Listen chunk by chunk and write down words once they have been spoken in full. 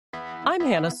I'm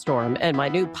Hannah Storm, and my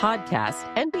new podcast,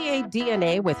 NBA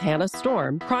DNA with Hannah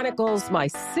Storm, chronicles my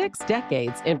 6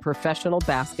 decades in professional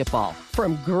basketball.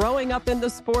 From growing up in the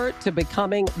sport to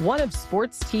becoming one of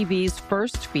sports TV's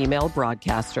first female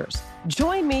broadcasters.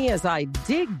 Join me as I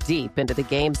dig deep into the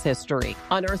game's history,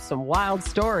 unearth some wild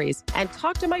stories, and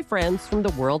talk to my friends from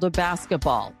the world of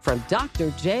basketball, from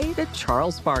Dr. J to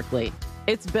Charles Barkley.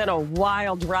 It's been a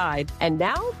wild ride, and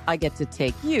now I get to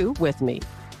take you with me.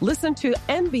 Listen to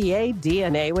NBA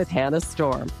DNA with Hannah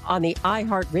Storm on the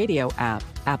iHeartRadio app,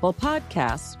 Apple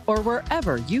Podcasts, or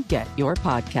wherever you get your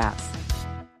podcasts.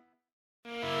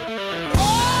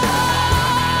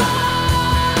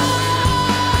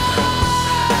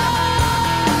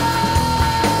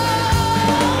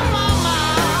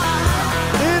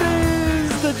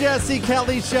 Jesse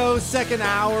Kelly Show, second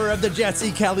hour of the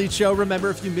Jesse Kelly Show. Remember,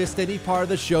 if you missed any part of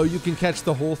the show, you can catch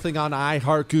the whole thing on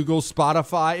iHeart, Google,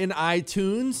 Spotify, and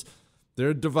iTunes.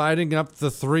 They're dividing up the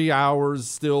 3 hours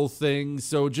still thing,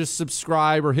 so just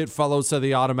subscribe or hit follow so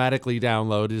they automatically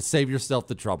download. Just save yourself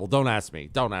the trouble. Don't ask me,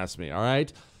 all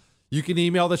right? You can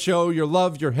email the show your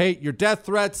love, your hate, your death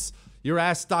threats, your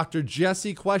Ask Dr.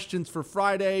 Jesse questions for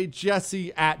Friday,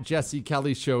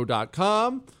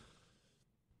 jesse@jessekellyshow.com.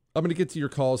 I'm going to get to your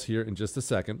calls here in just a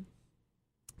second,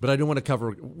 but I do want to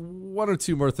cover one or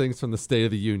two more things from the State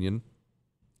of the Union.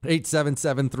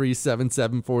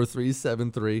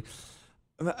 877-377-4373.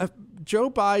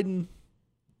 Joe Biden,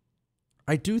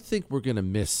 I do think we're going to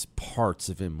miss parts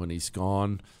of him when he's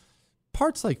gone.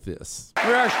 Parts like this.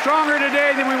 We are stronger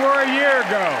today than we were a year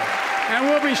ago, and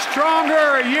we'll be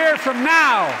stronger a year from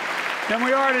now than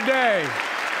we are today.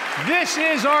 This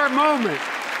is our moment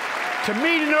to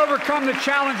meet and overcome the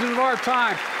challenges of our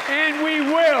time. And we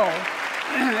will,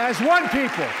 as one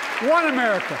people, one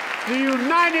America, the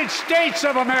United States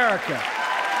of America.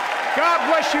 God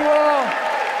bless you all,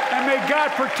 and may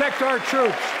God protect our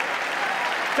troops.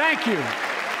 Thank you.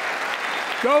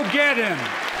 Go get him.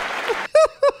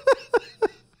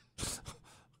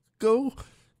 Go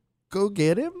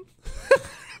get him?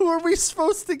 Who are we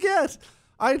supposed to get?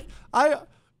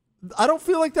 I don't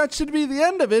feel like that should be the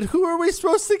end of it. Who are we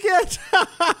supposed to get?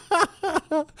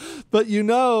 But you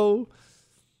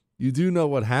do know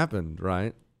what happened,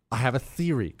 right? I have a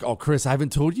theory. Oh, Chris, I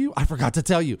haven't told you? I forgot to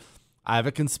tell you. I have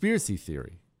a conspiracy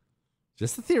theory.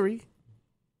 Just a theory.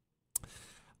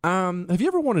 Have you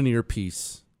ever worn an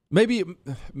earpiece? Maybe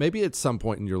at some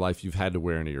point in your life you've had to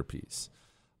wear an earpiece.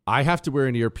 I have to wear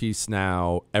an earpiece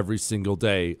now every single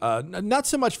day. Not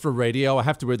so much for radio. I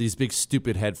have to wear these big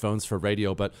stupid headphones for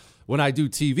radio. But when I do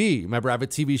TV, remember I have a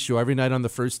TV show every night on the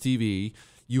First TV.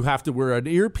 You have to wear an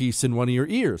earpiece in one of your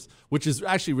ears, which is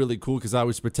actually really cool because I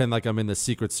always pretend like I'm in the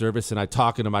Secret Service and I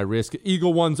talk into my wrist.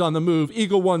 Eagle One's on the move.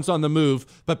 Eagle One's on the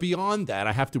move. But beyond that,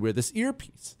 I have to wear this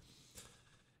earpiece.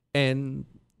 And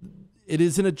it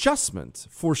is an adjustment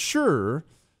for sure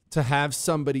to have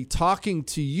somebody talking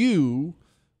to you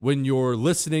when you're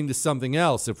listening to something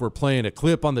else. If we're playing a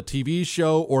clip on the TV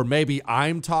show, or maybe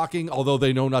I'm talking, although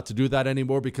they know not to do that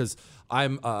anymore because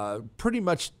I'm pretty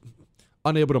much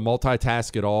unable to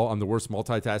multitask at all. I'm the worst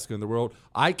multitasker in the world.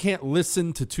 I can't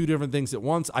listen to two different things at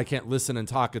once. I can't listen and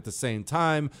talk at the same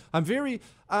time. I'm very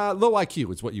low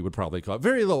IQ is what you would probably call it.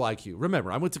 Very low IQ.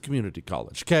 Remember, I went to community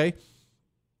college, okay?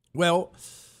 Well,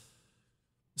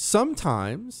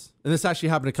 sometimes, and this actually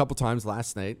happened a couple times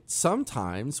last night,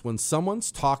 sometimes when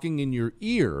someone's talking in your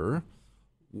ear,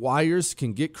 wires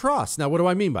can get crossed. Now, what do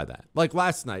I mean by that? Like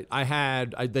last night,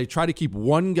 they try to keep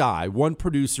one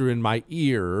producer in my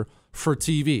ear for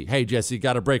TV. Hey, Jesse,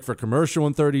 got a break for commercial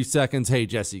in 30 seconds. Hey,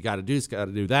 Jesse, got to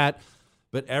do that.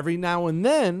 But every now and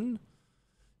then,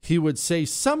 he would say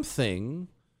something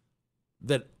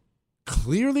that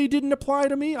clearly didn't apply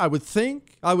to me. I would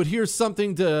think I would hear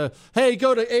something to, hey,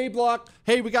 go to A block.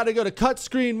 Hey, we got to go to cut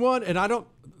screen 1. And I don't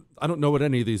know what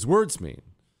any of these words mean.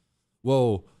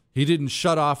 Well, he didn't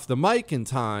shut off the mic in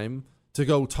time to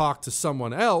go talk to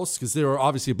someone else because there are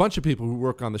obviously a bunch of people who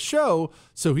work on the show.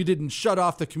 So he didn't shut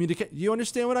off the communication. You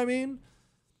understand what I mean?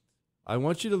 I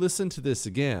want you to listen to this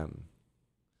again.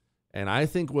 And I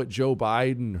think what Joe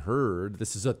Biden heard,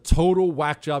 this is a total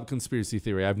whack job conspiracy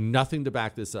theory. I have nothing to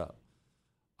back this up.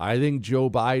 I think Joe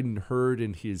Biden heard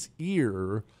in his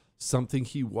ear something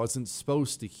he wasn't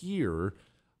supposed to hear.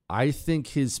 I think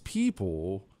his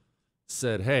people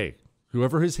said, hey,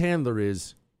 whoever his handler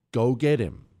is, go get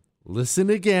him.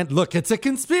 Listen again. Look, it's a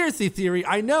conspiracy theory,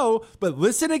 I know, but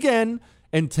listen again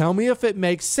and tell me if it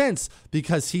makes sense,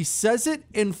 because he says it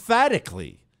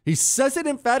emphatically. He says it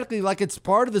emphatically like it's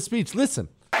part of the speech. Listen.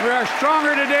 We are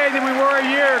stronger today than we were a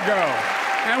year ago,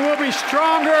 and we'll be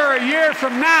stronger a year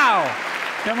from now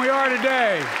than we are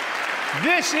today.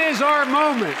 This is our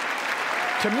moment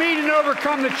to meet and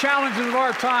overcome the challenges of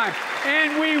our time.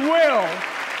 And we will,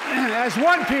 as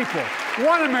one people,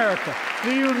 one America,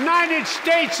 the United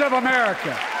States of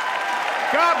America.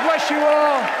 God bless you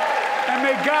all, and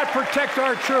may God protect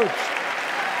our troops.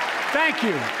 Thank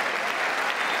you.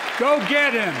 Go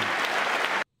get him.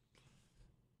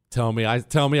 Tell me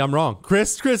I'm wrong.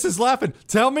 Chris is laughing.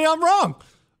 Tell me I'm wrong.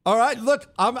 All right,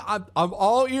 look, I'm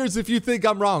all ears if you think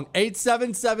I'm wrong.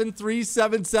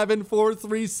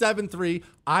 877-377-4373.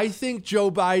 I think Joe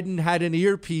Biden had an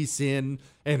earpiece in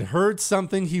and heard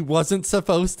something he wasn't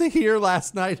supposed to hear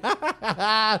last night.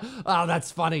 Oh,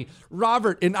 that's funny.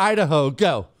 Robert in Idaho,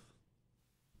 go.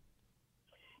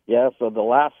 Yeah, so the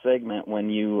last segment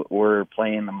when you were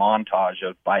playing the montage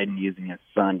of Biden using his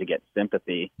son to get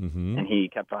sympathy, and he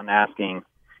kept on asking,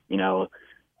 as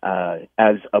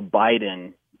a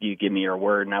Biden, do you give me your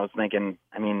word? And I was thinking,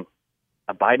 a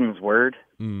Biden's word?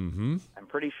 I'm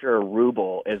pretty sure a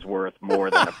ruble is worth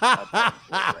more than a Biden's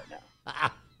word right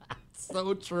now.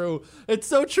 So true. It's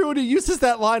so true, and he uses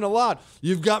that line a lot.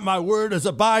 You've got my word as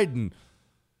a Biden.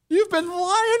 You've been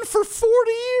lying for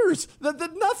 40 years that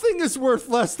nothing is worth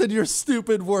less than your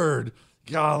stupid word.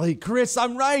 Golly, Chris,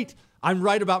 I'm right. I'm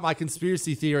right about my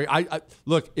conspiracy theory. I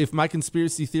look, if my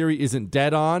conspiracy theory isn't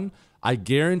dead on, I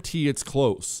guarantee it's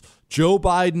close. Joe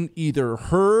Biden either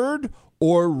heard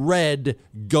or read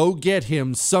 "Go Get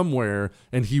Him" somewhere,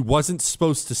 and he wasn't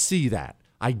supposed to see that.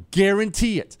 I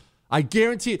guarantee it. I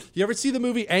guarantee it. You ever see the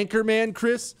movie Anchorman,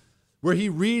 Chris, where he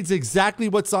reads exactly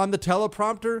what's on the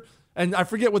teleprompter? And I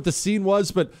forget what the scene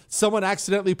was, but someone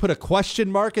accidentally put a question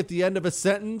mark at the end of a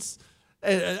sentence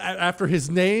after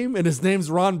his name, and his name's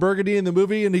Ron Burgundy in the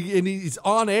movie, and he's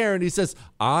on air, and he says,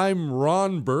 "I'm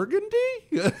Ron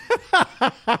Burgundy?"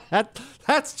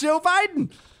 That's Joe Biden.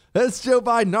 That's Joe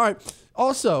Biden. All right.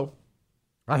 Also,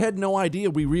 I had no idea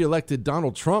we reelected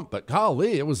Donald Trump, but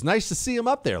golly, it was nice to see him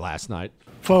up there last night.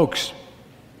 Folks,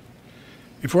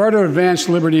 if we're to advance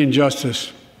liberty and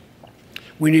justice,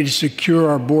 we need to secure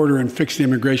our border and fix the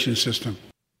immigration system.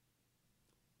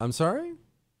 I'm sorry?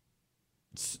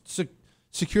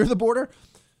 Secure the border?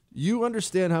 You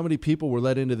understand how many people were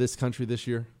let into this country this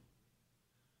year?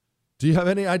 Do you have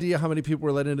any idea how many people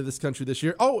were let into this country this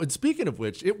year? Oh, and speaking of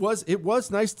which, it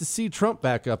was nice to see Trump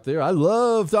back up there. I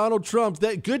love Donald Trump.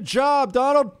 Good job,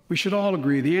 Donald. We should all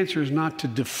agree the answer is not to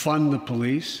defund the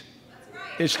police.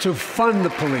 It's to fund the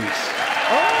police.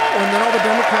 Oh, and then all the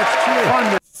Democrats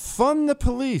cheer. Fund the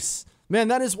police. Man,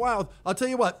 that is wild. I'll tell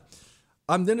you what.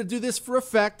 I'm going to do this for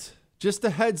effect. Just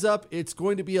a heads up. It's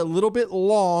going to be a little bit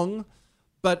long,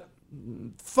 but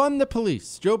fund the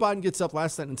police. Joe Biden gets up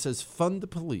last night and says, fund the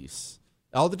police.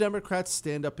 All the Democrats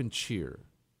stand up and cheer.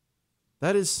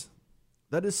 That is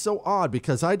so odd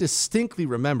because I distinctly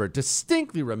remember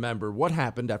what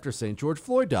happened after St. George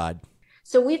Floyd died.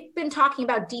 So we've been talking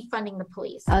about defunding the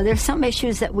police. There's some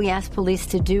issues that we ask police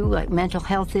to do, like mental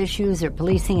health issues or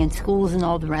policing in schools and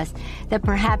all the rest, that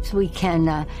perhaps we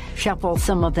can shuffle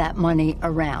some of that money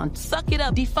around. Suck it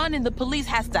up. Defunding the police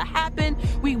has to happen.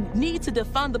 We need to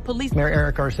defund the police. Mayor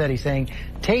Eric Garcetti saying,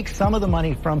 take some of the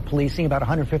money from policing, about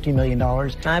 $150 million.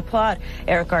 I applaud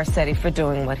Eric Garcetti for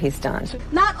doing what he's done.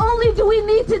 Not only do we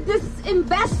need to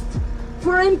disinvest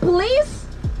in police,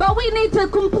 but we need to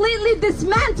completely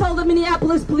dismantle the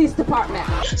Minneapolis Police Department.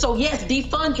 So yes,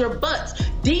 defund your butts.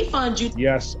 Defund you.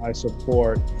 Yes, I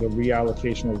support the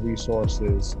reallocation of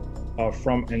resources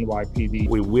from NYPD.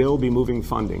 We will be moving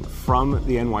funding from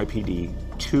the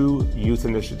NYPD to youth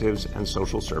initiatives and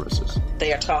social services.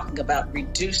 They are talking about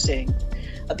reducing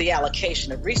the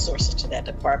allocation of resources to that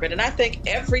department. And I think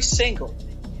every single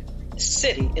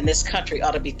city in this country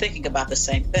ought to be thinking about the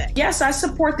same thing. Yes, I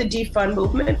support the defund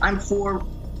movement. I'm for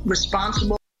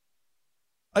responsible.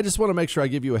 I just want to make sure I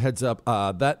give you a heads up.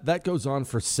 That goes on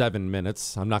for 7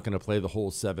 minutes. I'm not going to play the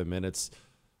whole 7 minutes.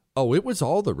 Oh, it was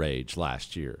all the rage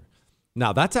last year.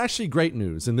 Now, that's actually great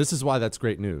news, and this is why that's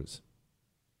great news.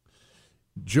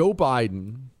 Joe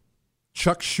Biden,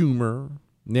 Chuck Schumer,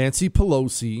 Nancy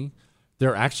Pelosi,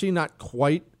 they're actually not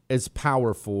quite as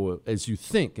powerful as you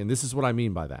think, and this is what I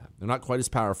mean by that. They're not quite as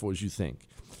powerful as you think.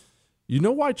 You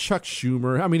know why Chuck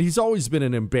Schumer, he's always been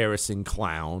an embarrassing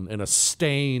clown and a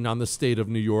stain on the state of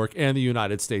New York and the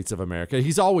United States of America.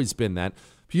 He's always been that.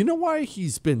 But you know why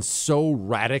he's been so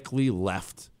radically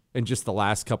left in just the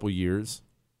last couple years?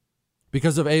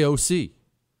 Because of AOC.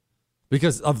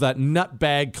 Because of that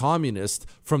nutbag communist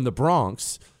from the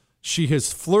Bronx. She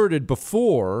has flirted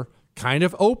before, kind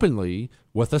of openly,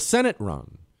 with a Senate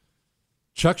run.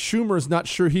 Chuck Schumer is not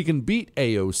sure he can beat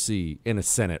AOC in a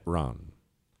Senate run.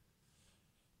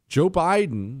 Joe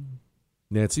Biden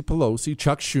Nancy Pelosi,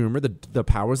 Chuck Schumer, the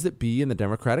powers that be in the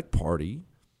Democratic Party,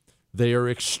 they are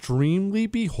extremely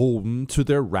beholden to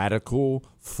their radical,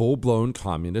 full-blown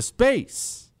communist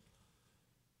base.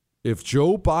 If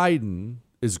Joe Biden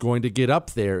is going to get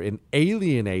up there and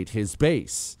alienate his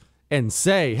base and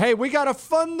say, hey, we got to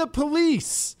fund the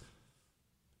police,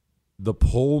 the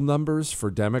poll numbers for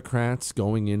Democrats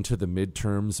going into the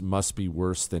midterms must be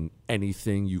worse than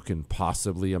anything you can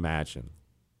possibly imagine.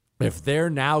 If they're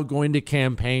now going to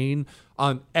campaign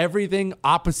on everything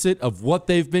opposite of what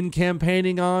they've been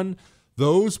campaigning on,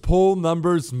 those poll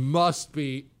numbers must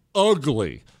be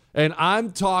ugly. And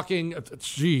I'm talking,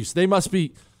 geez, they must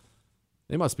be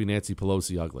Nancy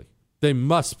Pelosi ugly. They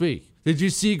must be. Did you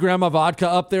see Grandma Vodka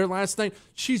up there last night?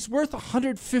 She's worth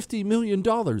 $150 million.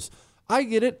 I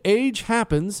get it. Age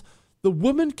happens. The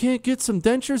woman can't get some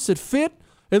dentures that fit.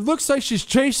 It looks like she's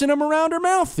chasing them around her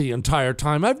mouth the entire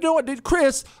time. I've no idea.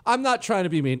 Chris, I'm not trying to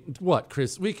be mean. What,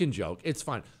 Chris? We can joke. It's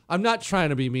fine. I'm not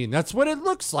trying to be mean. That's what it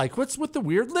looks like. What's with the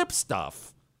weird lip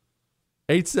stuff?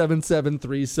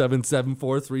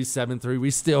 877-377-4373.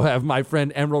 We still have my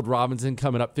friend Emerald Robinson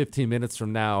coming up 15 minutes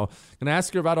from now. Going to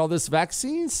ask her about all this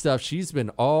vaccine stuff. She's been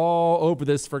all over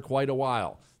this for quite a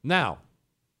while. Now,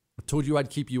 I told you I'd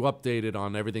keep you updated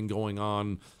on everything going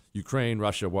on, Ukraine,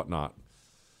 Russia, whatnot.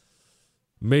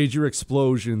 Major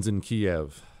explosions in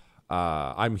Kiev.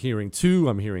 I'm hearing 2,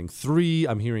 I'm hearing 3,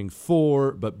 I'm hearing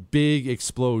 4, but big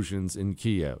explosions in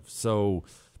Kiev. So,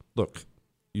 look,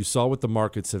 you saw what the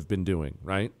markets have been doing,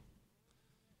 right?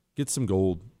 Get some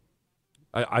gold.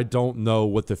 I don't know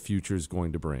what the future is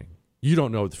going to bring. You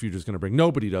don't know what the future is going to bring.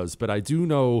 Nobody does, but I do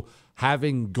know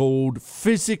having gold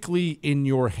physically in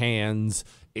your hands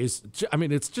is, I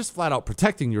mean, it's just flat out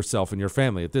protecting yourself and your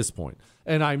family at this point.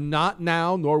 And I'm not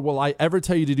now, nor will I ever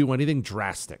tell you to do anything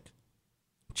drastic.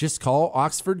 Just call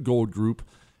Oxford Gold Group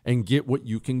and get what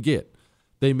you can get.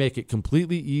 They make it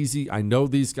completely easy. I know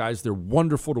these guys. They're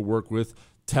wonderful to work with.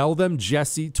 Tell them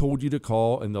Jesse told you to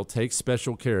call, and they'll take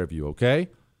special care of you, okay?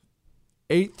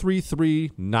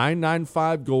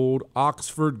 833-995-GOLD,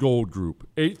 Oxford Gold Group.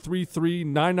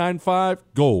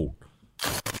 833-995-GOLD.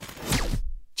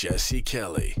 Jesse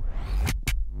Kelly.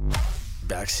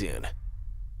 Back soon.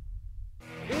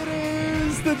 It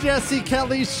is the Jesse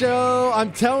Kelly Show.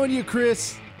 I'm telling you,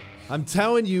 Chris. I'm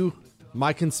telling you,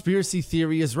 my conspiracy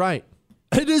theory is right.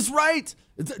 It is right.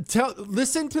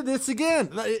 Listen to this again.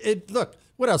 Look,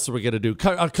 what else are we going to do?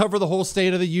 Cover the whole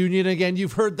State of the Union again?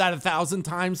 You've heard that 1,000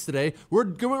 times today. We're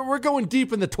going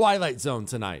deep in the Twilight Zone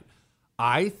tonight.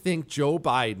 I think Joe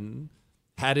Biden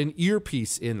had an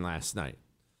earpiece in last night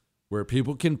where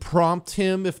people can prompt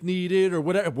him if needed or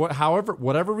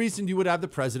whatever reason you would have the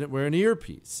president wear an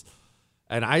earpiece.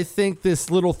 And I think this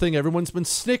little thing everyone's been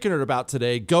snickering about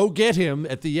today, go get him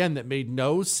at the end, that made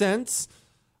no sense.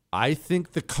 I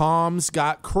think the comms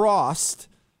got crossed,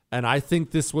 and I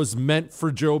think this was meant for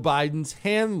Joe Biden's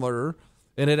handler,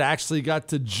 and it actually got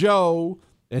to Joe,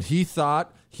 and he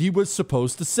thought he was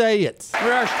supposed to say it. We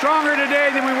are stronger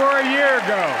today than we were a year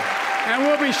ago, and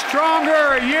we'll be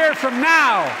stronger a year from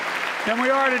now than we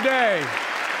are today.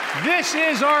 This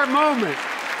is our moment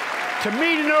to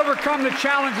meet and overcome the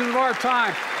challenges of our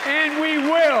time, and we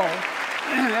will,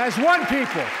 as one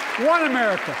people, one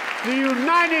America, the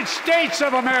United States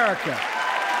of America.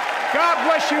 God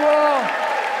bless you all,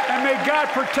 and may God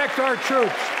protect our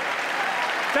troops.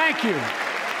 Thank you.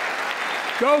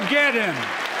 Go get him.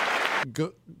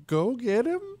 Go get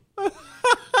him?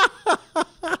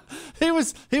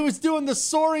 He was doing the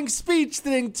soaring speech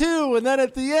thing too, and then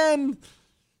at the end,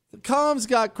 the comms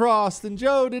got crossed, and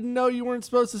Joe didn't know you weren't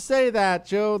supposed to say that.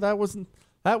 Joe, that wasn't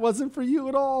for you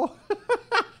at all.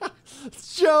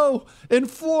 Joe in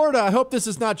Florida. I hope this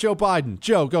is not Joe Biden.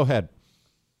 Joe, go ahead.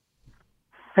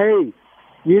 Hey,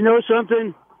 you know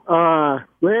something?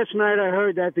 Last night I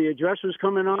heard that the address was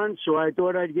coming on, so I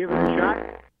thought I'd give it a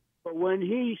shot. But when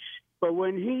he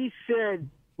said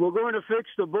we're going to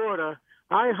fix the border,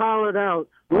 I hollered out,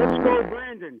 "Let's go,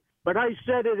 Brandon!" But I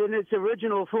said it in its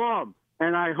original form,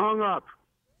 and I hung up.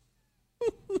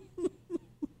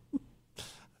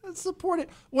 Support it.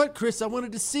 What, Chris? I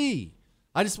wanted to see.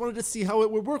 I just wanted to see how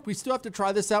it would work. We still have to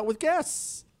try this out with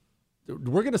guests.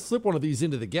 We're going to slip one of these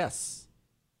into the guests.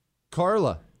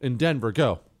 Carla in Denver,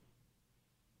 go.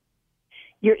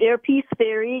 Your earpiece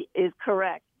theory is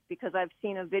correct, because I've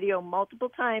seen a video multiple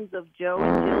times of Joe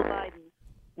and Jill Biden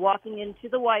walking into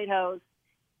the White House,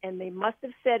 and they must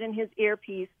have said in his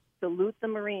earpiece, "Salute the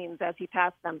Marines," as he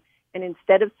passed them. And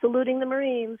instead of saluting the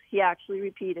Marines, he actually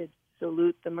repeated,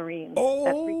 "Salute the Marines."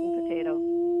 That freaking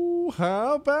potato.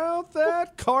 How about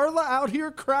that? Carla out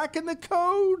here cracking the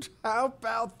code. How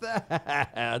about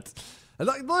that?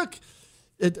 Look,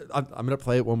 I'm going to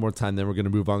play it one more time, then we're going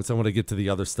to move on, because I want to get to the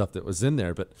other stuff that was in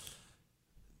there. But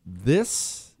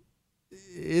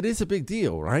it is a big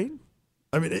deal, right?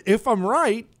 I mean, if I'm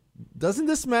right, doesn't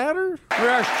this matter? We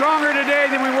are stronger today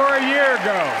than we were a year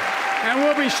ago. And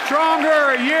we'll be stronger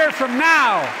a year from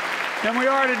now than we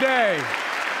are today.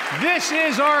 This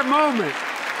is our moment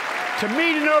to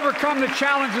meet and overcome the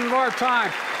challenges of our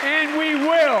time. And we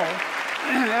will,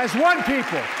 as one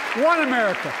people, one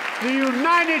America, the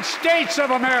United States of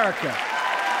America.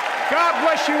 God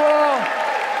bless you all,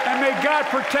 and may God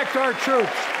protect our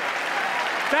troops.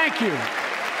 Thank you.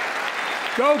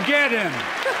 Go get him.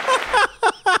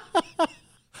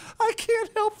 I can't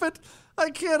help it.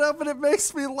 It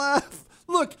makes me laugh.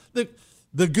 Look,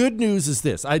 the good news is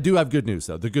this. I do have good news,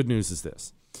 though. The good news is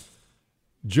this.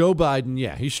 Joe Biden,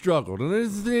 yeah, he struggled.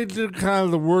 And he did kind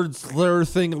of the word slur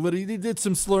thing. He did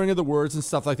some slurring of the words and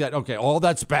stuff like that. Okay, all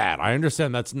that's bad. I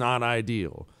understand that's not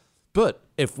ideal. But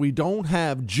if we don't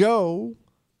have Joe,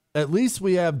 at least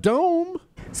we have Dome.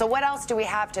 So what else do we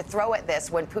have to throw at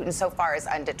this when Putin so far is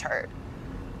undeterred?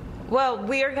 Well,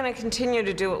 we are going to continue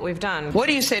to do what we've done. What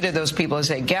do you say to those people who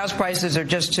say gas prices are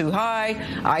just too high,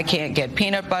 I can't get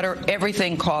peanut butter,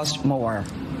 everything costs more?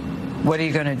 What are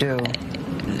you going to do?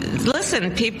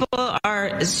 Listen, people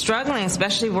are struggling,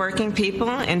 especially working people,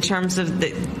 in terms of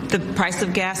the price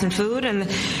of gas and food, and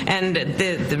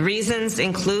the reasons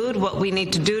include what we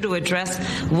need to do to address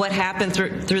what happened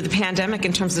through the pandemic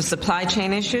in terms of supply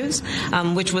chain issues,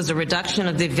 which was a reduction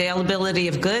of the availability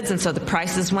of goods, and so the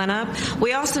prices went up.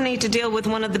 We also need to deal with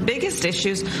one of the biggest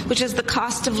issues, which is the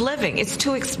cost of living. It's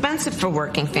too expensive for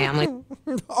working families.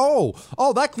 Oh,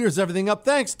 that clears everything up.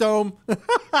 Thanks, Dome.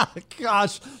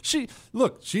 Gosh, she's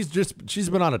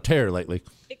been on a tear lately.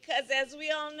 Because as we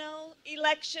all know,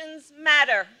 elections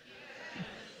matter.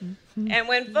 And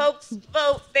when folks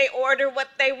vote, they order what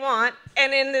they want,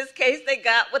 and in this case, they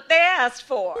got what they asked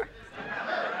for.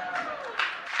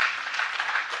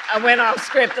 I went off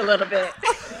script a little bit.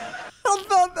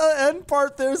 The end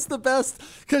part there's the best,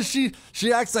 because she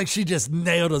acts like she just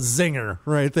nailed a zinger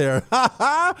right there.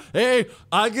 Hey,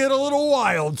 I get a little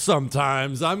wild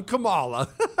sometimes. I'm Kamala.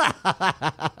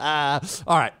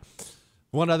 All right.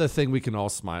 One other thing we can all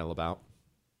smile about.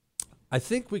 I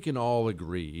think we can all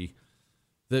agree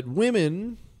that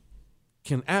women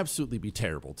can absolutely be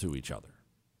terrible to each other.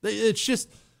 It's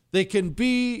just, they can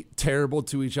be terrible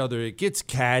to each other. It gets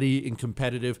catty and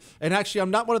competitive. And actually,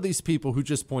 I'm not one of these people who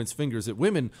just points fingers at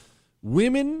women.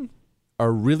 Women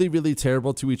are really, really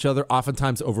terrible to each other,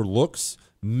 oftentimes over looks.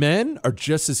 Men are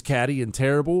just as catty and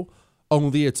terrible,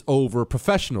 only it's over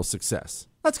professional success.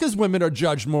 That's because women are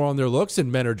judged more on their looks and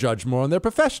men are judged more on their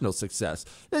professional success.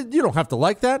 You don't have to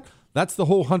like that. That's the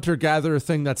whole hunter-gatherer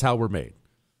thing. That's how we're made.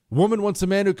 Woman wants a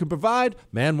man who can provide.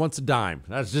 Man wants a dime.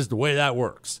 That's just the way that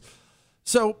works.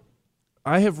 So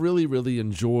I have really, really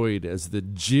enjoyed as the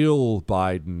Jill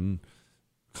Biden,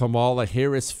 Kamala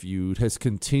Harris feud has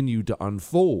continued to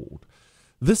unfold.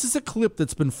 This is a clip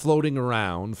that's been floating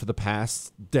around for the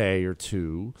past day or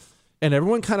two, and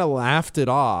everyone kind of laughed it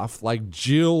off like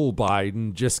Jill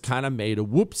Biden just kind of made a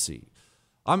whoopsie.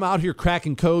 I'm out here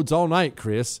cracking codes all night,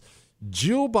 Chris.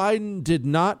 Jill Biden did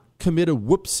not commit a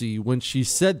whoopsie when she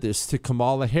said this to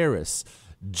Kamala Harris.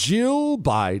 Jill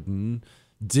Biden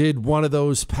did one of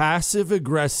those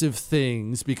passive-aggressive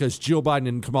things because Jill Biden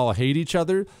and Kamala hate each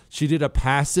other. She did a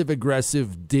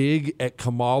passive-aggressive dig at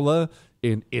Kamala,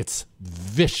 and it's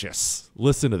vicious.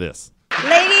 Listen to this.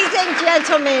 Ladies and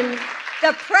gentlemen,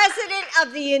 the president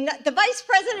of the vice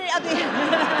president of the...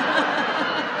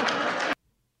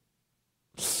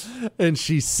 And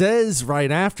she says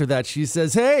right after that, she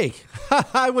says, hey,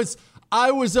 I was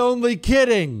only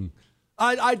kidding.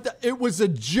 It was a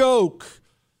joke.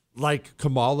 Like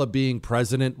Kamala being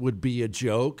president would be a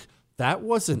joke. That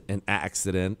wasn't an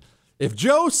accident. If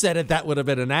Joe said it, that would have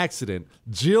been an accident.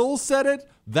 Jill said it,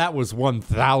 that was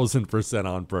 1,000%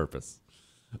 on purpose.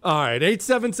 All right,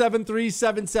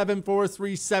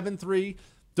 877-377-4373.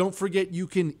 Don't forget, you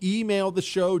can email the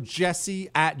show,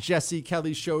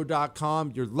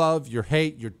 jesse@jessekellyshow.com. Your love, your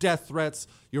hate, your death threats,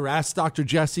 your Ask Dr.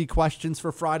 Jesse questions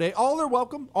for Friday. All are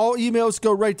welcome. All emails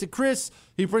go right to Chris.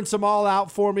 He prints them all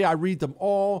out for me. I read them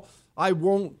all. I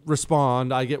won't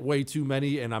respond. I get way too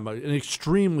many, and I'm an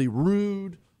extremely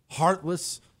rude,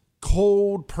 heartless,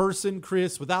 cold person,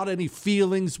 Chris, without any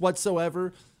feelings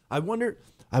whatsoever. I wonder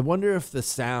if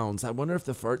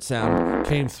the fart sound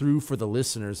came through for the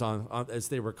listeners on as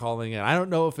they were calling in. I don't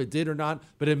know if it did or not,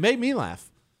 but it made me laugh.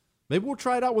 Maybe we'll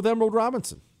try it out with Emerald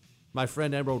Robinson. My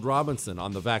friend Emerald Robinson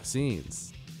on the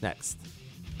vaccines. Next.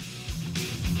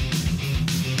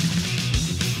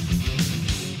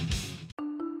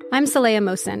 I'm Saleha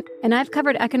Mohsen, and I've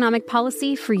covered economic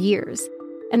policy for years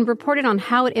and reported on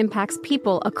how it impacts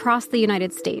people across the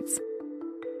United States.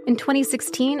 In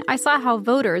 2016, I saw how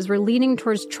voters were leaning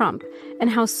towards Trump and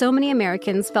how so many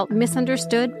Americans felt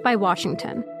misunderstood by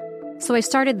Washington. So I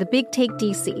started the Big Take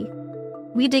DC.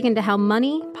 We dig into how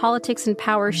money, politics, and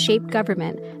power shape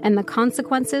government and the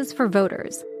consequences for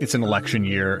voters. It's an election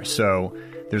year, so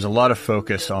there's a lot of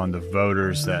focus on the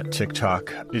voters that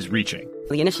TikTok is reaching.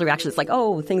 The initial reaction is like,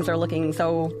 oh, things are looking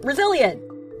so resilient.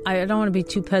 I don't want to be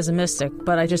too pessimistic,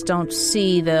 but I just don't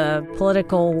see the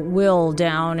political will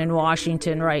down in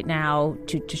Washington right now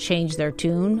to change their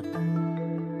tune.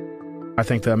 I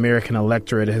think the American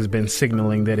electorate has been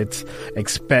signaling that it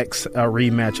expects a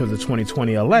rematch of the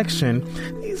 2020 election.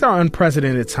 These are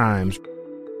unprecedented times.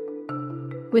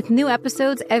 With new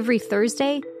episodes every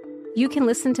Thursday, you can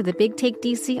listen to the Big Take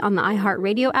DC on the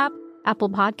iHeartRadio app,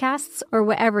 Apple Podcasts, or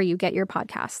wherever you get your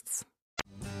podcasts.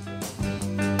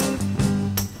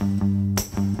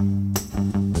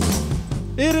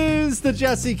 It is the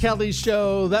Jesse Kelly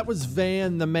Show. That was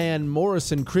Van the Man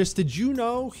Morrison. Chris, did you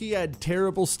know he had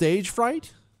terrible stage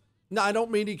fright? No, I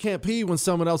don't mean he can't pee when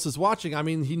someone else is watching. I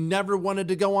mean, he never wanted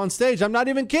to go on stage. I'm not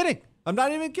even kidding.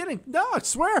 No, I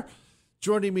swear.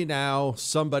 Joining me now,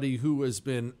 somebody who has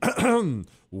been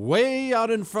way out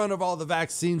in front of all the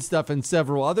vaccine stuff and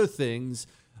several other things,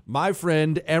 my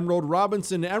friend Emerald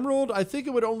Robinson. Emerald, I think it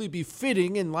would only be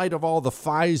fitting in light of all the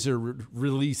Pfizer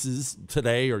releases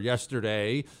today or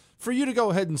yesterday for you to go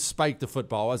ahead and spike the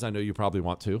football, as I know you probably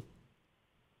want to.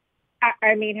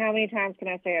 I mean, how many times can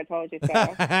I say I told you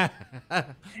so?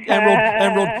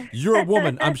 Emerald, you're a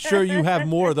woman. I'm sure you have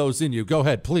more of those in you. Go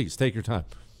ahead, please. Take your time.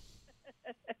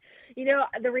 You know,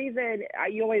 the reason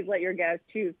you always let your guests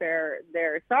choose their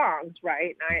songs,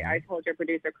 right? And I told your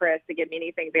producer, Chris, to give me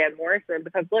anything Van Morrison,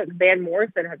 because, look, Van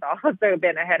Morrison has also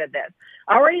been ahead of this.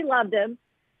 I already loved him.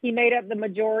 He made up the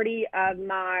majority of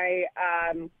my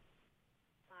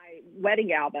my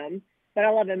wedding album, but I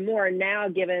love him more now,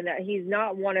 given that he's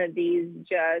not one of these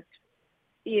just,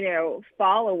 you know,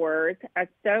 followers, as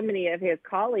so many of his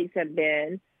colleagues have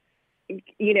been,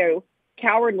 you know,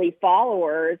 cowardly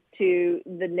followers to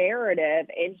the narrative.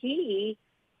 And he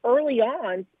early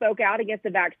on spoke out against the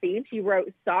vaccines. He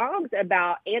wrote songs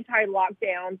about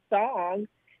anti-lockdown songs,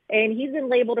 and he's been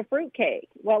labeled a fruitcake.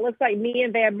 Well, it looks like me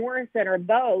and Van Morrison are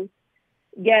both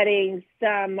getting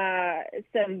some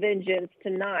vengeance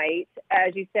tonight.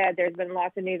 As you said, there's been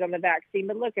lots of news on the vaccine,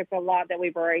 but look, it's a lot that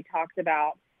we've already talked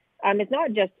about. It's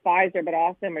not just Pfizer, but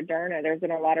also Moderna. There's been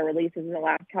a lot of releases in the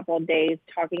last couple of days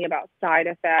talking about side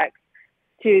effects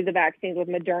to the vaccines. With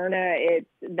Moderna,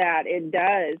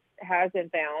 has been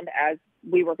found, as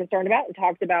we were concerned about and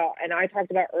talked about, and I talked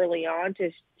about early on,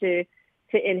 to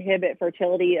inhibit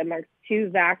fertility amongst 2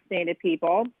 vaccinated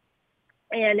people.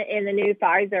 And in the new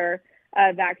Pfizer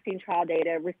vaccine trial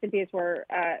data, recipients were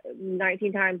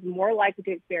 19 times more likely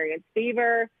to experience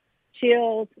fever,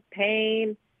 chills,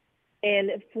 pain, and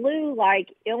flu-like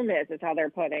illness is how they're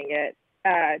putting it,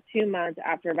 2 months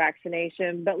after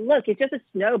vaccination. But look, it's just a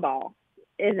snowball,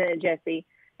 isn't it, Jesse?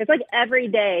 It's like every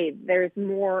day there's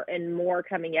more and more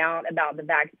coming out about the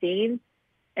vaccines,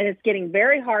 and it's getting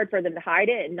very hard for them to hide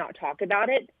it and not talk about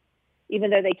it,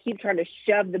 even though they keep trying to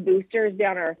shove the boosters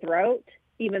down our throat,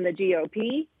 even the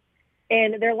GOP.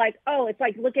 And they're like, oh, it's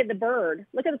like, look at the bird,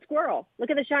 look at the squirrel,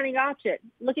 look at the shining object,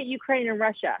 look at Ukraine and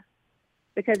Russia,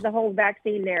 because the whole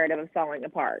vaccine narrative is falling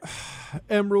apart.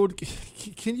 Emerald,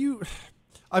 can you,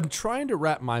 I'm trying to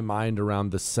wrap my mind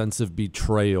around the sense of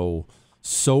betrayal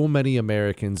so many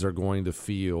Americans are going to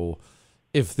feel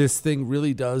if this thing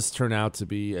really does turn out to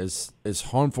be as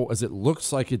harmful as it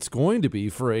looks like it's going to be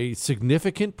for a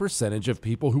significant percentage of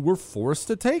people who were forced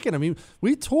to take it. I mean,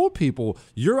 we told people,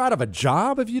 you're out of a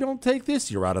job if you don't take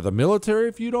this. You're out of the military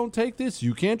if you don't take this.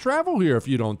 You can't travel here if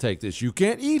you don't take this. You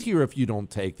can't eat here if you don't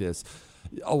take this.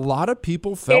 A lot of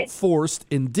people felt forced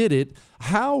and did it.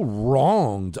 How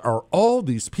wronged are all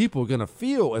these people going to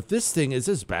feel if this thing is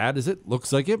as bad as it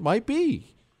looks like it might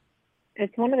be?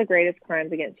 It's one of the greatest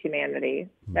crimes against humanity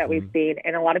that we've seen,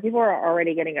 and a lot of people are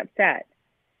already getting upset.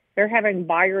 They're having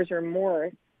buyer's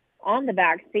remorse on the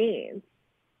vaccines.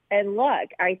 And look,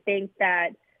 I think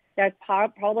that's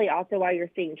probably also why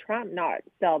you're seeing Trump not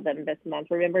sell them this month.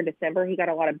 Remember, December, he got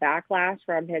a lot of backlash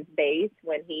from his base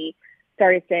when he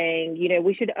started saying, you know,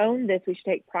 we should own this, we should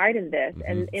take pride in this.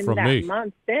 And in that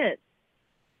month since,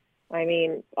 I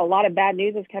mean, a lot of bad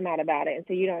news has come out about it. And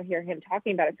so you don't hear him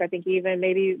talking about it. So I think even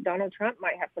maybe Donald Trump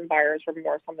might have some buyer's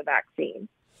remorse on the vaccine.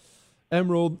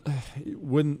 Emerald,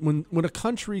 when a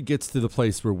country gets to the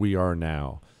place where we are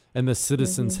now, and the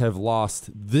citizens have lost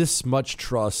this much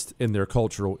trust in their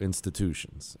cultural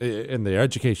institutions, in their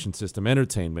education system,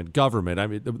 entertainment, government. I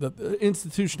mean, the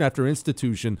institution after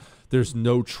institution, there's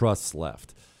no trust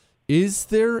left. Is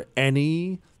there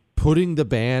any putting the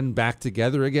band back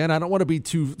together again? I don't want to be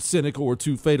too cynical or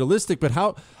too fatalistic, but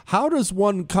how does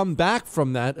one come back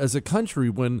from that as a country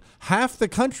when half the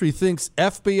country thinks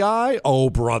FBI? Oh,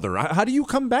 brother, how do you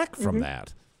come back from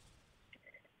that?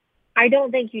 I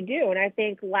don't think you do. And I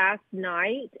think last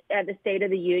night at the State of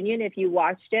the Union, if you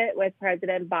watched it with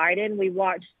President Biden, we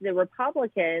watched the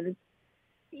Republicans,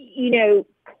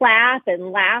 clap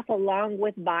and laugh along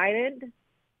with Biden.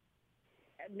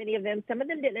 Many of them, some of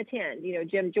them didn't attend.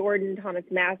 Jim Jordan, Thomas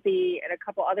Massey, and a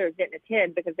couple others didn't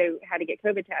attend because they had to get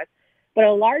COVID tests. But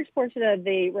a large portion of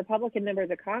the Republican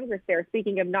members of Congress there,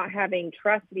 speaking of not having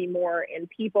trust anymore in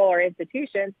people or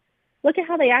institutions, look at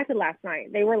how they acted last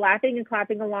night. They were laughing and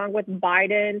clapping along with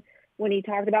Biden when he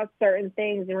talked about certain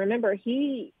things. And remember,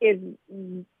 he is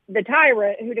the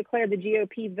tyrant who declared the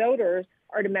GOP voters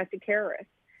are domestic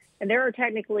terrorists. And there are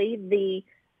technically the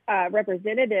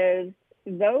representatives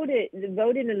voted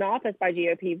in office by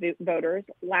GOP voters,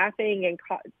 laughing and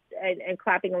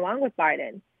clapping along with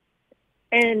Biden.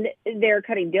 And they're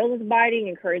cutting deals with Biden,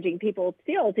 encouraging people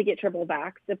still to get triple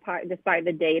vax, despite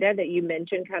the data that you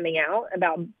mentioned coming out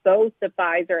about both the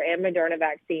Pfizer and Moderna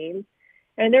vaccines.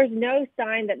 And there's no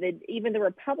sign that even the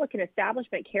Republican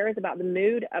establishment cares about the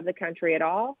mood of the country at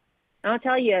all. And I'll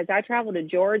tell you, as I travel to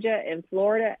Georgia and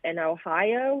Florida and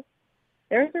Ohio,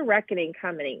 there's a reckoning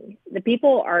coming. The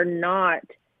people are not,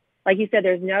 like you said,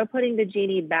 there's no putting the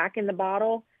genie back in the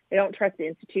bottle. They don't trust the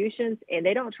institutions, and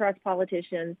they don't trust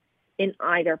politicians in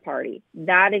either party.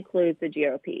 That includes the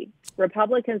GOP.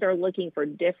 Republicans are looking for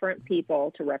different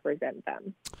people to represent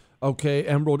them. Okay,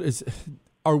 Emerald,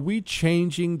 are we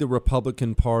changing the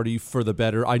Republican Party for the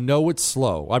better? I know it's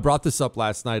slow. I brought this up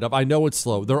last night. I know it's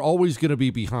slow. They're always going to be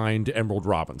behind Emerald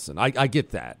Robinson. I get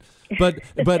that. But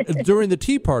during the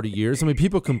Tea Party years, I mean,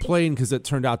 people complain because it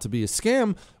turned out to be a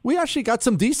scam. We actually got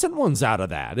some decent ones out of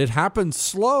that. It happened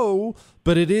slow,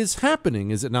 but it is happening,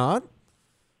 is it not?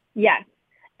 Yes.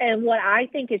 And what I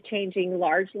think is changing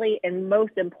largely and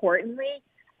most importantly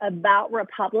about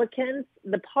Republicans,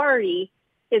 the party,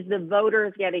 is the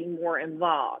voters getting more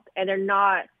involved. And they're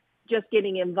not just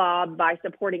getting involved by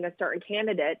supporting a certain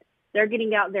candidate. They're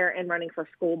getting out there and running for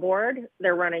school board.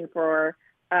 They're running for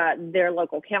their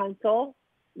local council.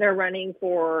 They're running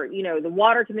for, the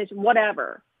water commission,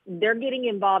 whatever. They're getting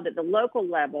involved at the local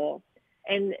level.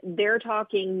 And they're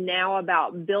talking now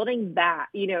about building back,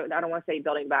 I don't want to say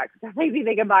building back because maybe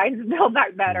they combine Build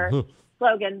Back Better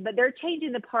slogan, but they're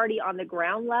changing the party on the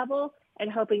ground level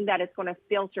and hoping that it's going to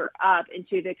filter up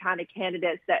into the kind of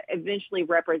candidates that eventually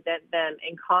represent them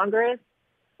in Congress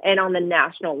and on the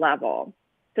national level.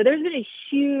 So there's been a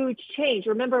huge change.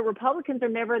 Remember, Republicans are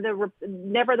never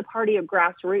the party of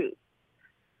grassroots.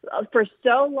 For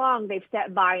so long, they've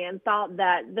sat by and thought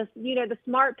that the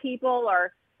smart people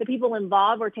or the people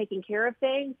involved were taking care of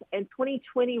things. And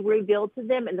 2020 revealed to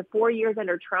them in the 4 years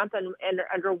under Trump and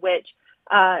under which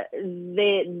the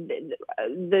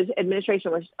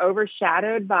administration was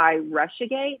overshadowed by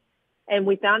Russiagate, and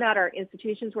we found out our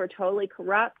institutions were totally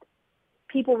corrupt.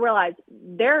 People realized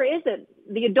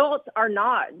the adults are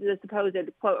not, the supposed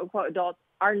quote unquote adults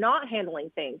are not handling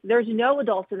things. There's no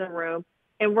adults in the room,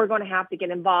 and we're going to have to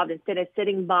get involved instead of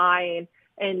sitting by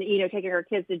and taking our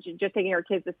kids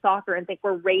to soccer and think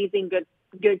we're raising good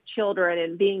children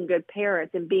and being good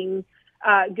parents and being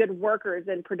good workers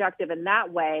and productive in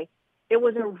that way. It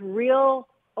was a real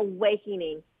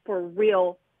awakening for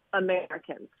real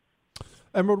Americans.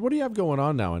 Emerald, what do you have going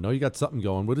on now? I know you got something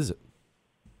going. What is it?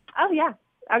 Oh, yeah.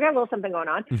 I got a little something going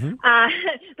on. Mm-hmm.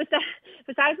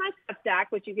 Besides my Substack,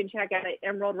 which you can check out at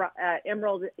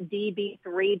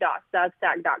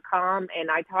emeralddb3.substack.com, and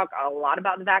I talk a lot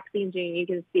about the vaccines, and you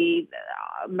can see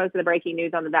most of the breaking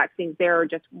news on the vaccines there, or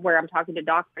just where I'm talking to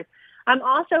doctors. I'm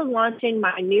also launching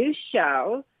my new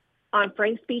show on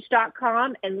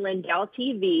frankspeech.com and Lindell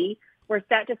TV. We're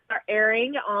set to start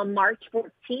airing on March 14th.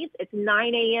 It's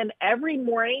 9 a.m. every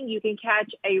morning. You can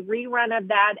catch a rerun of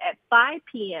that at 5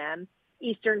 p.m.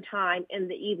 Eastern time in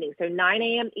the evening. So 9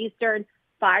 a.m. Eastern,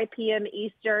 5 p.m.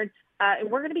 Eastern.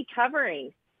 And we're going to be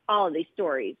covering all of these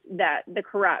stories that the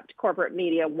corrupt corporate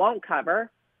media won't cover,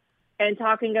 and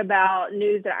talking about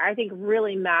news that I think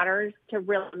really matters to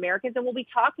real Americans. And we'll be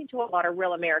talking to a lot of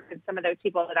real Americans, some of those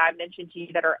people that I've mentioned to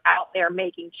you that are out there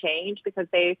making change because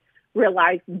they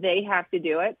realize they have to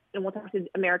do it. And we'll talk to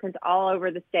Americans all over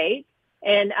the state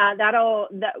And that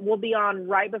will be on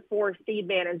right before Steve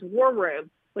Bannon's War Room,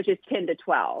 which is 10 to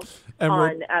 12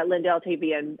 Emerald, on Lindell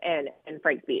TV and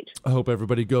Frank's Beach. I hope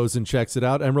everybody goes and checks it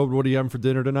out. Emerald, what are you having for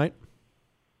dinner tonight?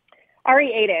 I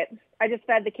already ate it. I just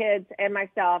fed the kids and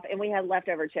myself, and we had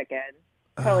leftover chicken.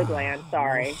 Totally bland.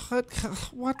 Sorry.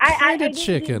 What kind of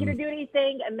chicken? I didn't do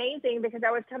anything amazing because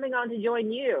I was coming on to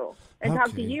join you and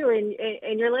talk to you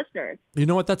and your listeners. You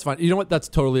know what? That's fine. You know what? That's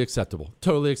totally acceptable.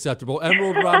 Totally acceptable.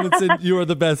 Emerald Robinson, you are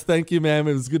the best. Thank you, ma'am.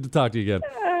 It was good to talk to you again.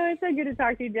 It's so good to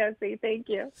talk to you, Jesse. Thank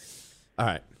you. All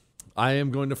right. I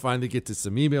am going to finally get to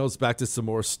some emails, back to some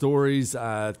more stories.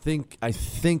 I think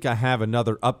I have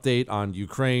another update on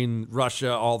Ukraine,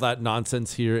 Russia, all that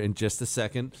nonsense here in just a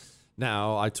second.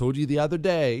 Now, I told you the other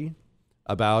day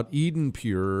about Eden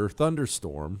Pure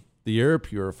Thunderstorm, the air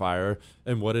purifier,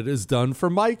 and what it has done for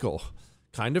Michael.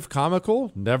 Kind of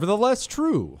comical, nevertheless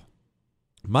true.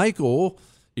 Michael,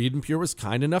 Eden Pure was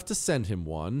kind enough to send him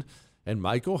one, and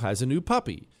Michael has a new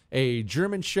puppy, a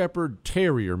German Shepherd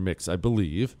Terrier mix, I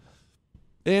believe.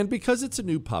 And because it's a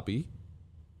new puppy,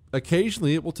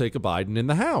 occasionally it will take a Biden in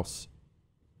the house.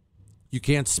 You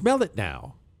can't smell it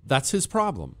now. That's his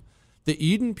problem. The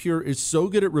Eden Pure is so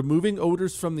good at removing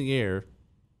odors from the air,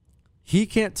 he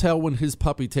can't tell when his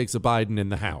puppy takes a Biden in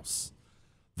the house.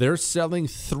 They're selling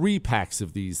 3-packs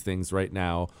of these things right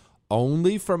now,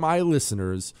 only for my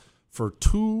listeners, for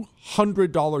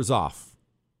 $200 off.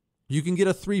 You can get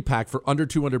a 3-pack for under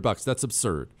 $200. That's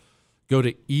absurd. Go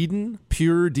to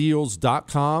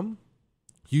EdenPureDeals.com.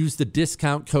 Use the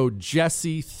discount code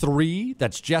Jesse3.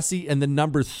 That's Jesse and the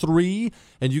number 3,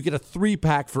 and you get a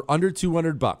 3-pack for under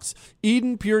 $200.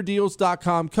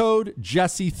 EdenPureDeals.com, code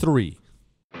Jesse3.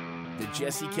 The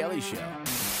Jesse Kelly Show.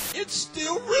 It's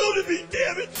still real to me,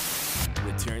 damn it.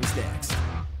 Returns next.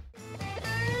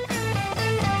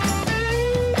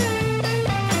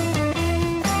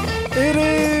 It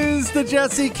is the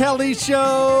Jesse Kelly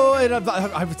Show, and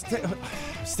I was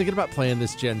thinking about playing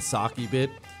this Jen Psaki bit,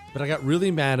 but I got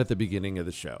really mad at the beginning of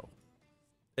the show.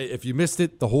 If you missed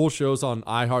it, the whole show's on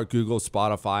iHeart, Google,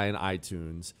 Spotify, and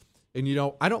iTunes. And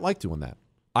I don't like doing that.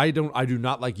 I do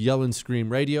not like yell and scream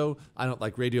radio. I don't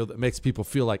like radio that makes people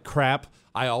feel like crap.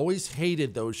 I always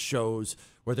hated those shows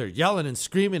where they're yelling and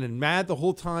screaming and mad the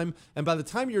whole time. And by the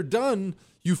time you're done,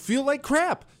 you feel like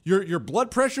crap. Your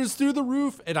blood pressure's through the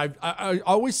roof. And I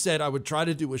always said I would try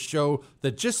to do a show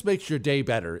that just makes your day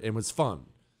better and was fun.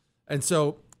 And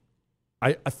so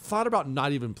I thought about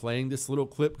not even playing this little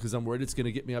clip because I'm worried it's going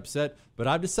to get me upset. But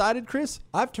I've decided, Chris,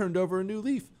 I've turned over a new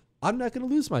leaf. I'm not going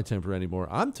to lose my temper anymore.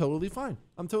 I'm totally fine.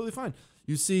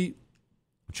 You see,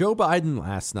 Joe Biden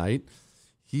last night,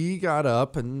 he got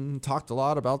up and talked a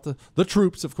lot about the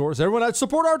troops, of course. Everyone,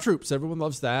 support our troops. Everyone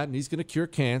loves that. And he's going to cure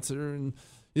cancer and,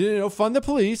 fund the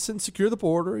police and secure the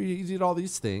border. He did all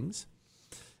these things.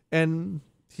 And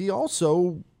he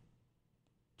also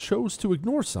chose to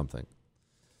ignore something.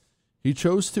 He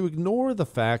chose to ignore the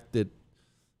fact that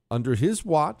under his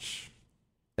watch,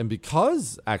 and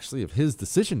because actually of his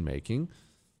decision making,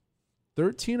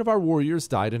 13 of our warriors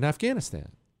died in Afghanistan.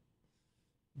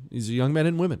 These are young men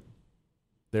and women.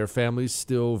 Their families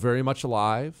still very much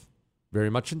alive,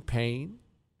 very much in pain.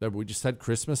 We just had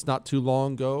Christmas not too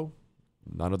long ago.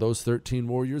 None of those 13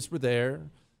 warriors were there.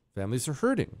 Families are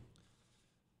hurting.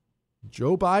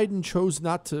 Joe Biden chose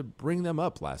not to bring them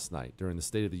up last night during the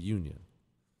State of the Union.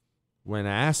 When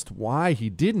asked why he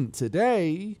didn't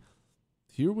today,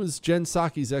 here was Jen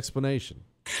Psaki's explanation.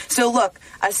 So look,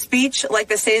 a speech like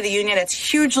the State of the Union,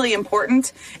 it's hugely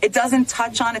important. It doesn't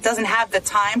have the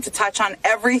time to touch on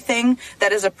everything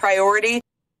that is a priority.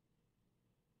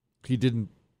 He didn't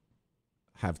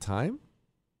have time?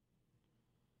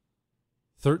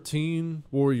 13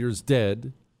 warriors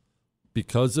dead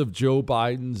because of Joe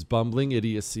Biden's bumbling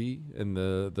idiocy and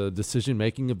the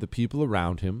decision-making of the people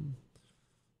around him.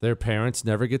 Their parents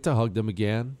never get to hug them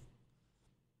again.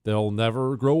 They'll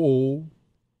never grow old,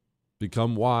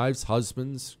 become wives,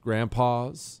 husbands,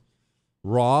 grandpas,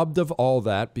 robbed of all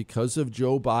that because of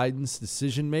Joe Biden's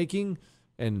decision-making,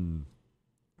 and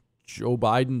Joe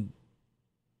Biden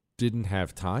didn't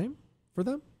have time for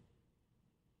them?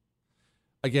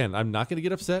 Again, I'm not going to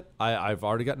get upset. I've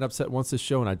already gotten upset once this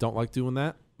show, and I don't like doing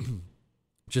that.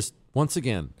 Just once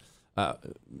again,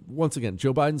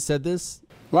 Joe Biden said this.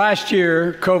 Last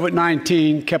year,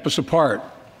 COVID-19 kept us apart.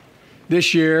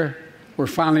 This year, we're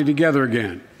finally together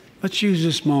again. Let's use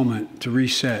this moment to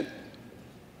reset.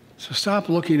 So stop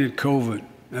looking at COVID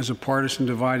as a partisan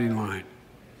dividing line.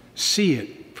 See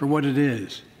it for what it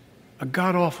is, a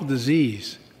god-awful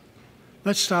disease.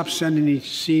 Let's stop seeing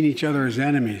each other as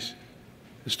enemies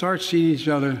and start seeing each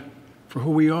other for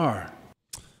who we are.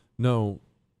 No,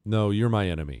 No, you're my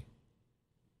enemy.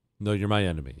 No, you're my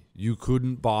enemy. You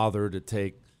couldn't bother to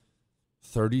take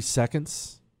 30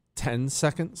 seconds, 10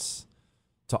 seconds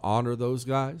to honor those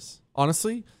guys.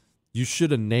 Honestly, you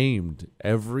should have named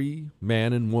every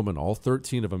man and woman, all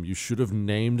 13 of them. You should have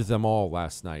named them all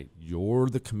last night. You're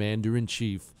the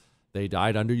commander-in-chief. They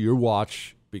died under your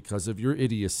watch because of your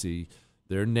idiocy.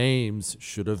 Their names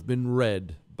should have been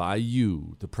read by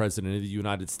you, the President of the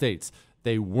United States.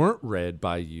 They weren't read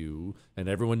by you, and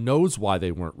everyone knows why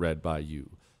they weren't read by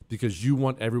you, because you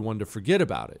want everyone to forget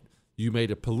about it. You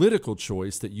made a political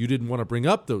choice that you didn't want to bring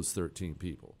up those 13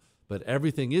 people. But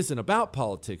everything isn't about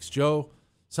politics, Joe.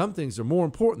 Some things are more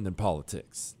important than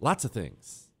politics. Lots of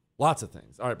things. Lots of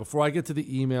things. All right, before I get to the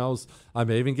emails, I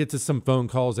may even get to some phone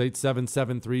calls,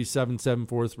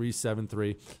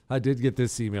 877-377-4373. I did get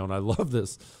this email, and I love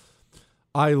this.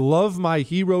 I love my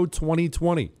Hero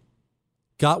 2020.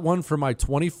 Got one for my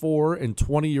 24 and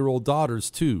 20-year-old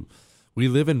daughters, too. We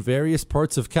live in various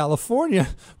parts of California,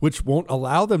 which won't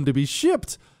allow them to be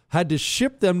shipped. Had to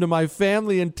ship them to my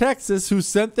family in Texas, who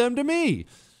sent them to me.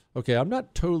 Okay, I'm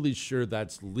not totally sure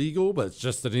that's legal, but it's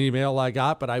just an email I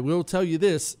got. But I will tell you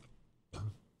this.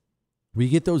 We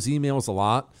get those emails a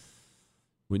lot.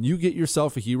 When you get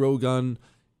yourself a Hero gun,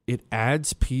 it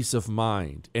adds peace of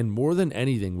mind. And more than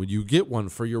anything, when you get one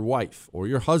for your wife or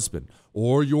your husband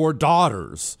or your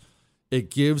daughters, it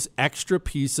gives extra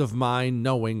peace of mind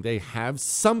knowing they have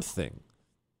something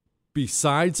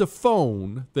besides a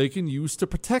phone they can use to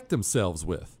protect themselves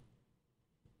with.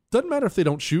 Doesn't matter if they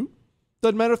don't shoot.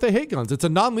 Doesn't matter if they hate guns. It's a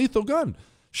non-lethal gun.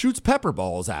 Shoots pepper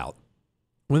balls out.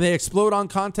 When they explode on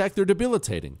contact, they're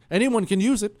debilitating. Anyone can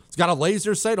use it. It's got a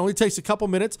laser sight. It only takes a couple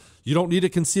minutes. You don't need a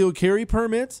concealed carry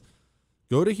permit.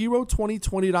 Go to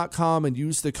Hero2020.com and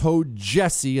use the code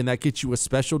Jesse, and that gets you a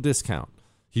special discount.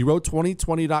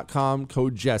 Hero2020.com,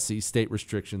 code Jesse. State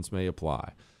restrictions may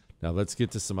apply. Now let's get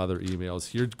to some other emails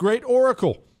here. Great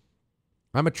Oracle.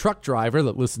 I'm a truck driver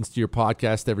that listens to your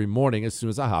podcast every morning as soon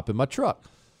as I hop in my truck.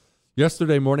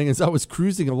 Yesterday morning, as I was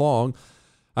cruising along,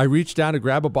 I reached down to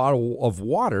grab a bottle of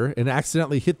water and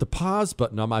accidentally hit the pause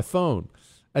button on my phone.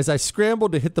 As I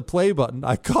scrambled to hit the play button,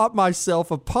 I caught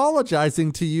myself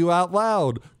apologizing to you out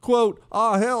loud. Quote,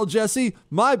 "Ah, hell, Jesse,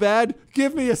 my bad.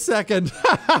 Give me a second."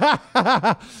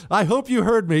 I hope you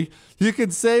heard me. You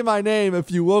can say my name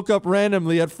if you woke up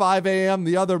randomly at 5 a.m.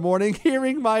 the other morning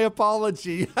hearing my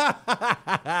apology.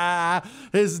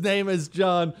 His name is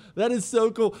John. That is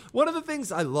so cool. One of the things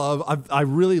I love, I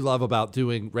really love about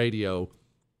doing radio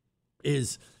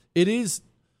is it is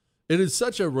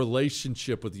such a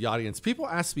relationship with the audience. People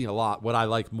ask me a lot what I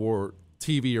like more,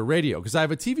 TV or radio, because I have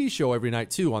a TV show every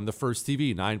night too on the First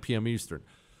TV, 9 p.m. Eastern.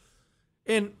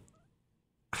 And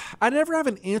I never have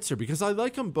an answer because I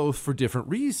like them both for different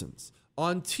reasons.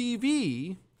 On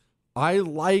TV, I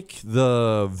like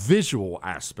the visual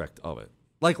aspect of it.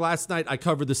 Like last night, I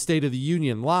covered the State of the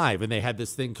Union live, and they had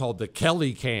this thing called the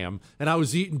Kelly Cam, and I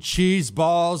was eating cheese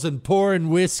balls and pouring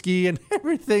whiskey and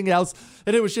everything else,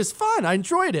 and it was just fun. I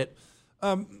enjoyed it.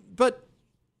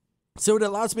 So it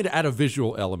allows me to add a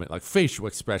visual element, like facial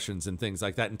expressions and things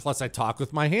like that, and plus I talk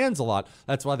with my hands a lot.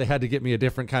 That's why they had to get me a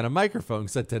different kind of microphone,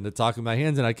 because I tend to talk with my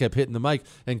hands, and I kept hitting the mic,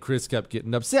 and Chris kept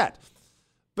getting upset.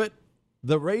 But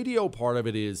the radio part of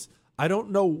it is, I don't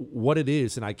know what it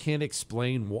is, and I can't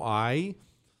explain why.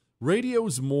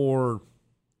 Radio's more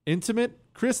intimate.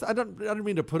 Chris, I don't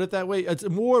mean to put it that way. It's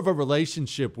more of a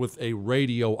relationship with a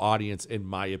radio audience, in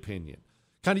my opinion.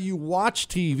 Kind of, you watch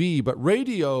TV, but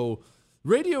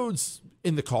radio's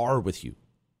in the car with you.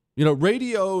 You know,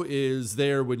 radio is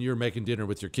there when you're making dinner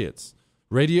with your kids.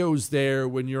 Radio's there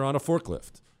when you're on a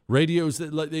forklift.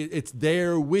 It's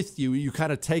there with you. You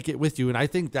kind of take it with you, and I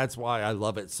think that's why I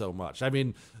love it so much. I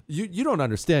mean, you don't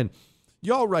understand.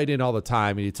 Y'all write in all the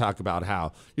time and you talk about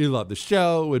how you love the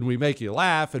show and we make you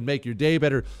laugh and make your day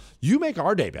better. You make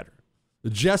our day better.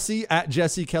 Jesse at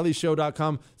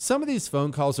jessekellyshow.com. Some of these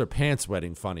phone calls are pants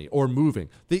wetting funny or moving.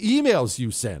 The emails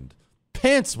you send,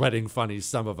 pants wetting funny,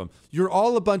 some of them. You're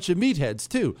all a bunch of meatheads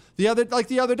too. The other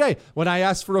day when I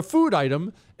asked for a food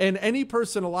item and any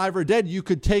person alive or dead you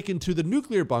could take into the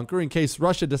nuclear bunker in case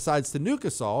Russia decides to nuke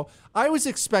us all, I was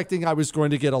expecting I was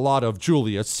going to get a lot of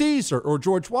Julius Caesar or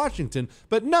George Washington,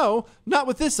 but no, not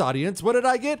with this audience. What did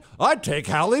I get? I'd take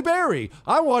Halle Berry.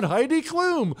 I want Heidi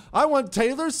Klum. I want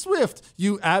Taylor Swift.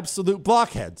 You absolute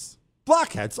blockheads.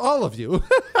 Blockheads, all of you.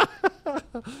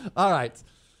 All right.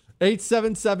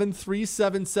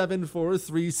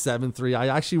 877-377-4373. I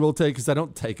actually will take, because I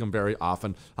don't take them very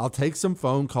often. I'll take some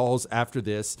phone calls after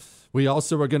this. We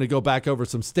also are going to go back over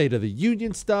some State of the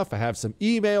Union stuff. I have some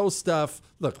email stuff.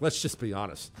 Look, let's just be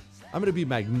honest. I'm going to be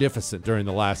magnificent during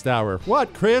the last hour.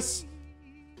 What, Chris?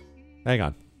 Hang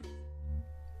on.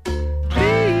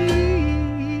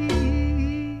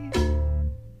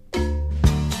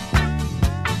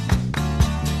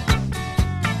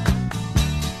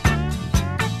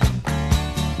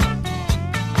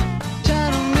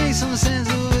 Some sense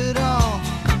of it all,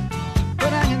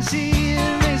 but I can see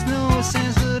it makes no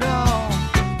sense at all.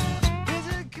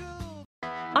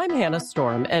 I'm Hannah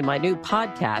Storm, and my new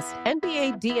podcast,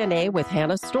 NBA DNA with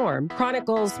Hannah Storm,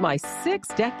 chronicles my 6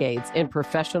 decades in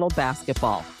professional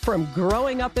basketball. From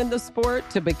growing up in the sport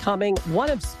to becoming one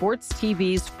of sports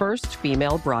TV's first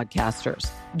female broadcasters.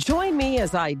 Join me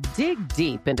as I dig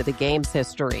deep into the game's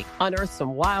history, unearth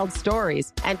some wild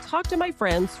stories, and talk to my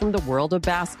friends from the world of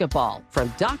basketball,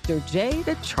 from Dr. J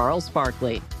to Charles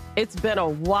Barkley. It's been a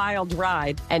wild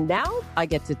ride, and now I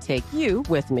get to take you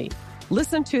with me.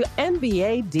 Listen to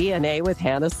NBA DNA with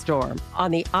Hannah Storm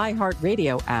on the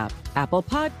iHeartRadio app, Apple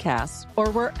Podcasts, or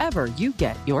wherever you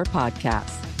get your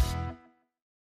podcasts.